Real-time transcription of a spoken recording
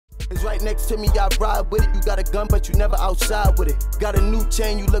It's right next to me, I ride with it. You got a gun, but you never outside with it. Got a new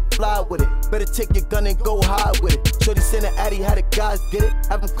chain, you look fly with it. Better take your gun and go high with it. Shorty sent an addy, how the guys get it.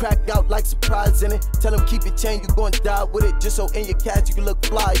 Have them cracked out like surprise in it. Tell them keep your chain, you gon' die with it. Just so in your cash you can look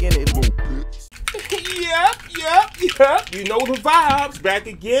fly in it, little bitch. Yep. You know the vibes. Back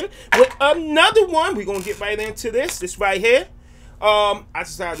again with another one. We're gonna get right into this. This right here. I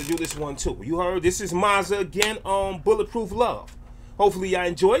decided to do this one too. You heard? This is Mazza again on Bulletproof Love. Hopefully y'all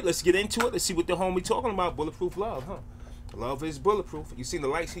enjoyed. Let's get into it. Let's see what the homie talking about. Bulletproof love, huh? Love is bulletproof. You seen the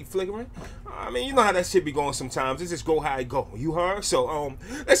lights keep flickering? I mean, you know how that shit be going sometimes. It just go how it go. You heard? So,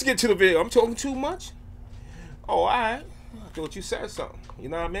 let's get to the video. I'm talking too much? Oh, all right. I thought you said something. You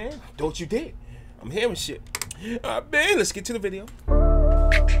know what I mean? I thought you did. I'm hearing shit. Man, let's get to the video.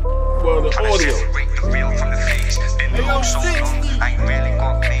 Well, the audio. I ain't really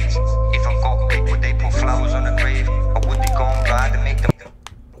got mates. If I'm got big, would they put flowers on the grave? Or would they go and ride and make them?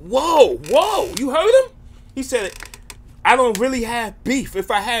 Whoa, you heard him? He said, I don't really have beef.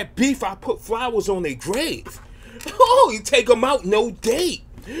 If I had beef, I put flowers on their grave. Oh, you take them out, no date.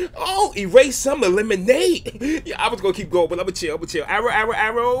 Oh, erase some, eliminate. Yeah, I was gonna keep going, but I'm gonna chill.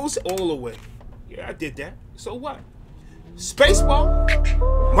 Arrows all the way. Yeah, I did that. So what? Spaceball.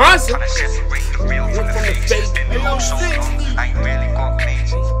 Mazza. I ain't really got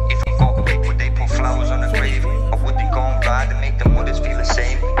mates. If I'm got big, would they put flowers on the grave? Or would they go and ride and make the mothers feel the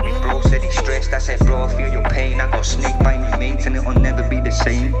same? If bro said he's stressed, I said bro, I feel your pain. I got snaked by my mates and it'll never be the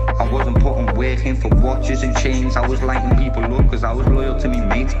same. I wasn't putting work in for watches and chains. I was lighting people up because I was loyal to me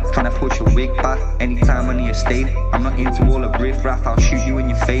mates. Trying to push a wig back anytime on the estate. I'm not into all the riff-raff, I'll shoot you in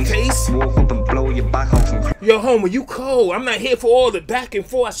your face. Walk up and blow your back off and... Yo, homie, you cold. I'm not here for all the back and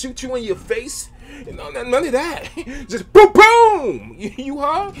forth. I shoot you in your face. You know, none of that. Just boom, boom. You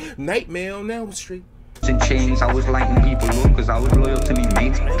heard? Nightmare on Elm Street. And chains, I was lighting people up because I was loyal to me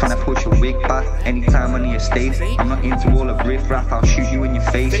mates. Trying to push a wig back anytime on the estate. I'm not into all the riff-raff, I'll shoot you in your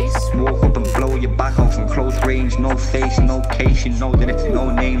face. Walk up and blow your back off from close range. No face, no case, you know that it's no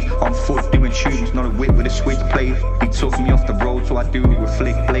names. On foot doing shootings, not a whip with a switchblade. He took me off the road, so I do it with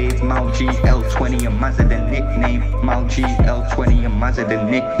flick blades. Mazza L20 and Mazza the nickname. Mazza L20 and Mazza the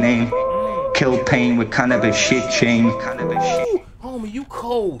nickname. Kill pain with kind of a shit chain. Homie, you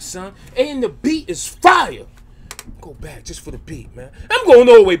cold, son. And the beat is fire. Go back just for the beat, man. I'm going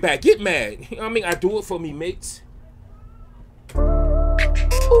all the way back. Get mad. I mean, I do it for me, mates.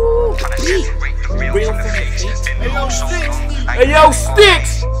 Ooh, beat. Real from the face. Hey, yo,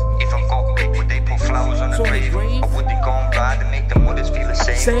 Sticks. If I'm got big, would they put flowers on the grave? Or would they go and ride and make the mothers feel the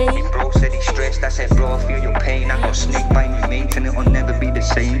same? If bro said he's stressed, I said bro, I feel your pain. I got snaked by my mates and it'll never be the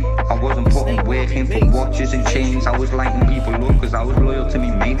same. I wasn't putting work in for watches and chains. I was lighting people up because I was loyal to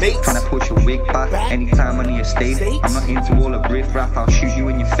me mates. Trying to push a wig back anytime on the estate. I'm not into all the riff-raff, I'll shoot you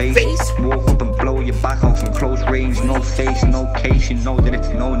in your face. Walk up and blow your back off from close range. No face, no case, you know that it's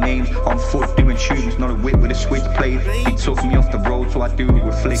no names. On foot doing shootings, not a whip with a switchblade. He took me off the road, so I do it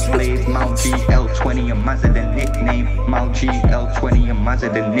with flick blades. Mazza L20 and Mazza the nickname. Mazza L20 and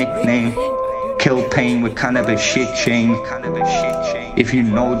Mazza the nickname. Kill pain with kind of a shit chain. If you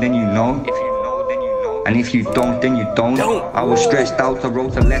know, then you know. And if you don't, then you don't. I was stressed out, I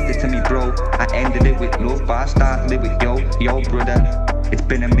wrote a letter to me bro. I ended it with love, but I started it with yo brother. It's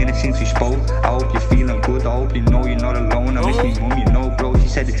been a minute since we spoke. I hope you're feeling good, I hope you know you're not alone. I miss me mum, you know bro, she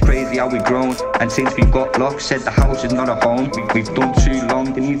said it's crazy how we've grown. And since we got locked, said the house is not a home. We've done too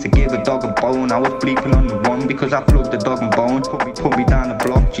long, they need to give a dog a bone. I was bleeping on the one because I plugged the dog and bone. Put me down the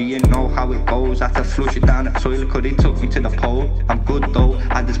block, G, you know how it goes. I had to flush it down the toilet cause they took me to the pole. I'm good though,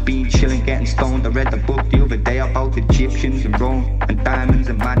 I just been chilling getting stoned. I read the book the other day about Egyptians and Rome. And diamonds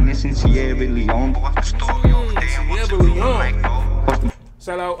and madness in Sierra Leone. But what's the story over there and what's the looking like though?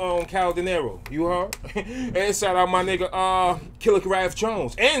 Shout out Cal Dinero, you heard? And shout out my nigga Killer Graf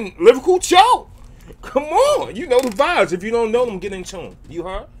Jones and Lyrical Joe. Come on, you know the vibes. If you don't know them, get in tune. You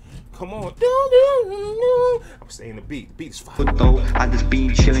heard? Come on. I'm saying the beat. The beat is fire. Though I just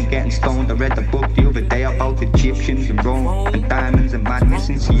been chilling getting stoned. I read the book the other day about Egyptians and Rome. And diamonds and madness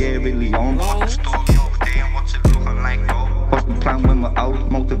in Sierra Leone. What's the story over there and what's it looking like though? What's the plan when we're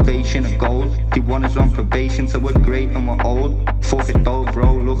out? Motivation and goals. They want us on probation, so we're great and we're old. Fuck it though,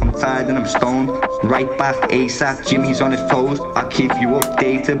 bro. Look, I'm tired and I'm stoned. Right back ASAP. Jimmy's on his toes. I'll keep you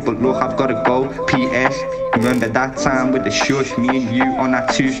updated, but look, I've gotta go. PS. Remember that time with the shush, me and you on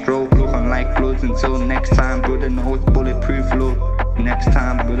that two-stroke, looking like bloods. Until next time, brother, know it's bulletproof love. Next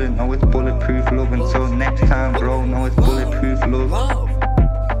time, brother, know it's bulletproof love. Until next time, bro, know it's bulletproof love.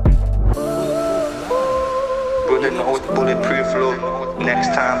 Brother, know it's bulletproof love. Next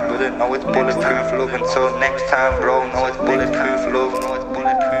time, brother, know it's bulletproof love. Until next time, bro, know it's bulletproof love. Know it's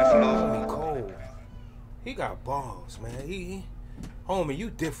bulletproof love. he got balls, man. Homie, you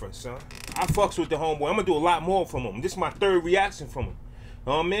different, son. I fucks with the homeboy. I'm gonna do a lot more from him. This is my third reaction from him.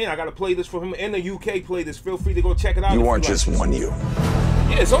 You know what I mean? I gotta play this for him in the UK. Play this. Feel free to go check it out. You aren't just one you.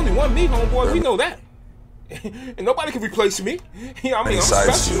 Yeah, it's only one me, homeboy. We know that. And nobody can replace me. You know what I mean? I'm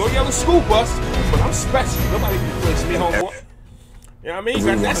special. No yellow school bus, but I'm special. Nobody can replace me, homeboy. You know what I mean?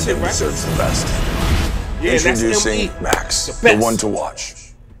 Everyone That's it, right? deserves the best. Yeah, Introducing that's Max, the one to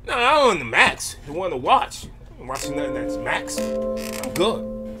watch. No, I don't want the Max. The one to watch. I'm watching nothing that's Max. I'm good.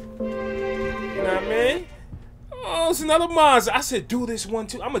 You know what I mean? Oh, it's another Mazza. I said, do this one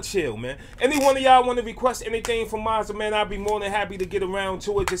too. I'ma chill, man. Any one of y'all want to request anything from Mazza, man, I'll be more than happy to get around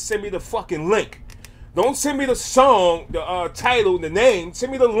to it. Just send me the fucking link. Don't send me the song, the title, the name.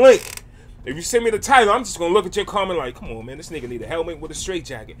 Send me the link. If you send me the title, I'm just gonna look at your comment like, come on, man, this nigga need a helmet with a straight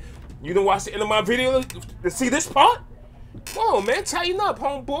jacket. You done watch the end of my video to see this part? Come on, man, tighten up,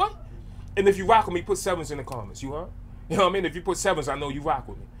 homeboy. And if you rock with me, put 7s in the comments, you heard? You know what I mean? If you put 7s, I know you rock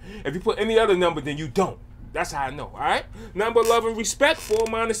with me. If you put any other number, then you don't. That's how I know, all right? Number, love, and respect. 4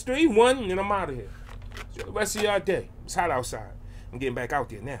 - 3, 1, and I'm out of here. Enjoy the rest of y'all day. It's hot outside. I'm getting back out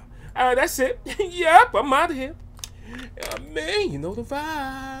there now. All right, that's it. Yep, I'm out of here. Man, you know the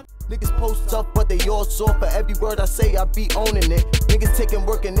vibe. Niggas post up, but they all soft. For every word I say, I be owning it. Niggas taking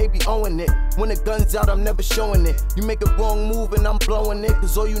work and they be owning it. When the gun's out, I'm never showing it. You make a wrong move and I'm blowing it.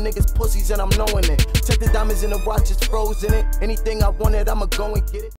 Cause all you niggas pussies and I'm knowing it. Check the diamonds in the watch, it's frozen it. Anything I wanted, I'ma go and get it.